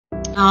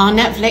Oh,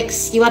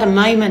 Netflix, you had a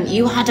moment.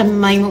 You had a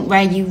moment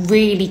where you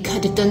really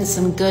could have done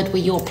some good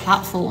with your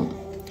platform.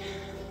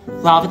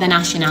 Rather than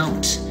ashing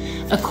out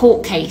a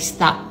court case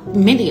that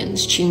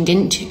millions tuned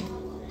into.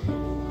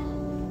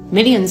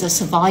 Millions of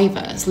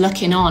survivors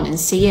looking on and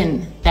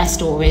seeing their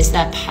stories,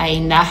 their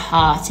pain, their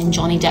hurt in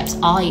Johnny Depp's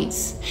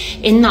eyes.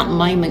 In that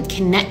moment,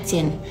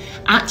 connecting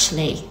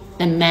actually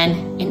the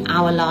men in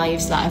our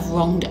lives that have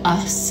wronged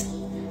us.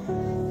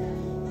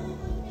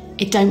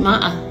 It don't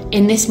matter.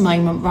 In this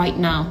moment right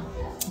now,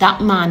 that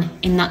man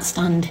in that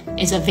stand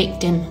is a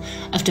victim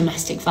of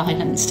domestic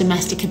violence,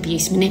 domestic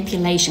abuse,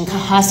 manipulation,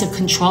 coercive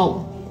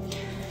control.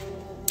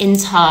 In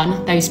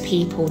turn, those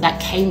people that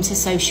came to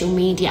social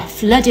media,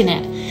 flooding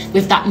it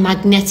with that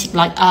magnetic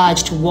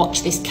urge to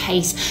watch this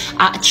case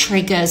at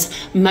triggers,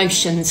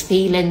 emotions,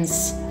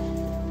 feelings.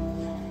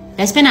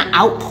 There's been an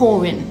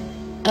outpouring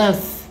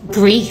of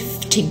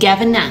grief,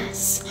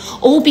 togetherness,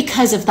 all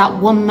because of that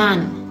one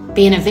man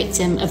being a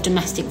victim of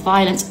domestic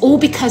violence, all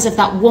because of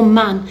that one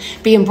man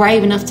being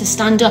brave enough to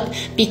stand up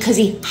because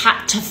he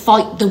had to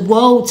fight the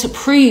world to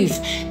prove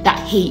that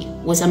he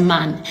was a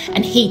man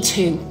and he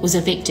too was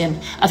a victim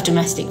of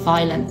domestic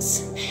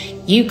violence.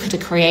 You could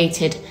have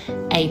created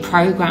a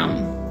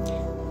program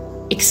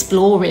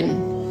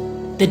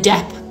exploring the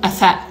Depp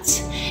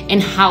effect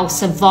in how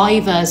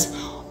survivors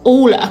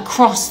all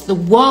across the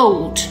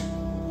world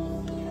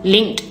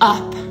linked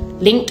up,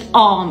 linked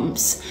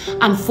arms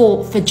and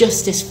fought for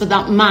justice for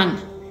that man,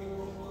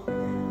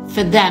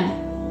 for them,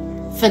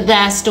 for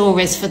their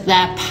stories, for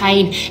their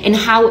pain, in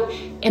how,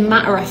 in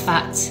matter of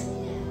fact,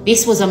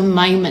 this was a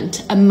moment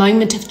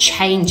of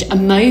change, a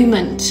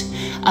moment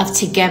of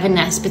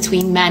togetherness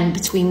between men,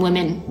 between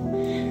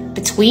women,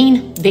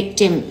 between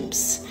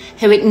victims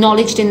who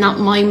acknowledged in that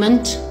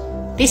moment,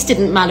 this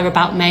didn't matter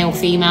about male,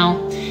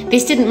 female,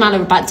 this didn't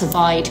matter about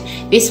divide,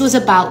 this was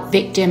about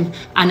victim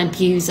and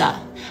abuser.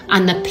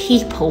 And the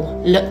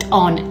people looked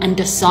on and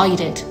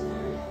decided.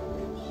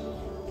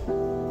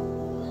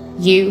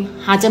 You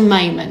had a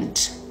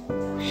moment.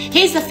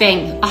 Here's the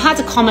thing, I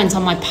had a comment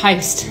on my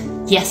post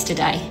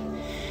yesterday.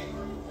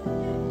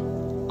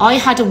 I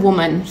had a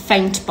woman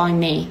faint by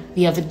me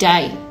the other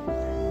day,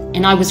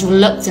 and I was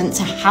reluctant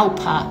to help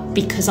her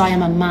because I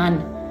am a man.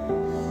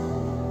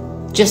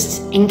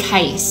 Just in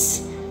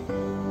case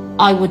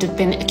I would have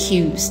been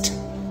accused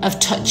of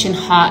touching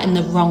her in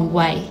the wrong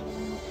way.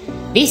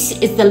 This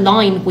is the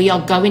line we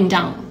are going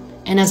down,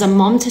 and as a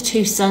mom to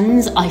 2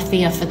 sons, I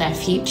fear for their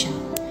future.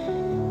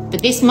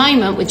 But this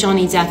moment with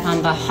Johnny Depp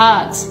Amber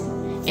Heard,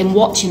 in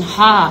watching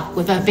her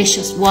with her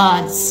vicious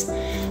words,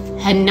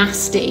 her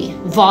nasty,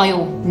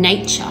 vile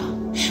nature,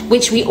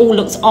 which we all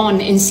looked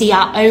on and see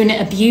our own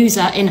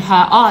abuser in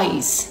her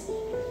eyes.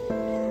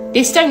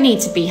 This don't need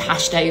to be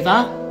hashed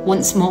over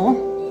once more.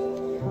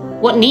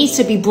 What needs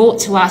to be brought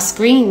to our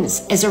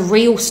screens is a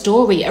real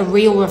story, a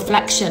real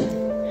reflection.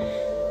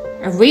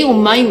 A real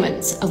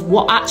moment of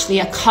what actually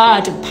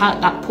occurred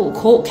about that poor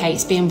court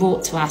case being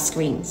brought to our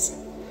screens.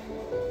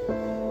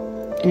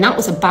 And that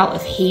was about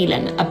of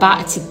healing,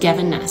 about a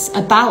togetherness,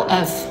 about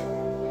of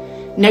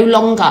no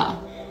longer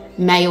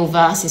male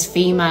versus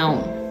female.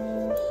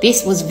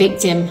 This was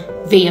victim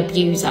v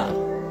abuser.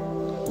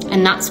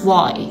 And that's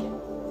why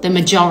the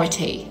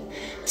majority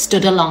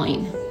stood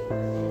aligned.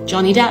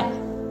 Johnny Depp.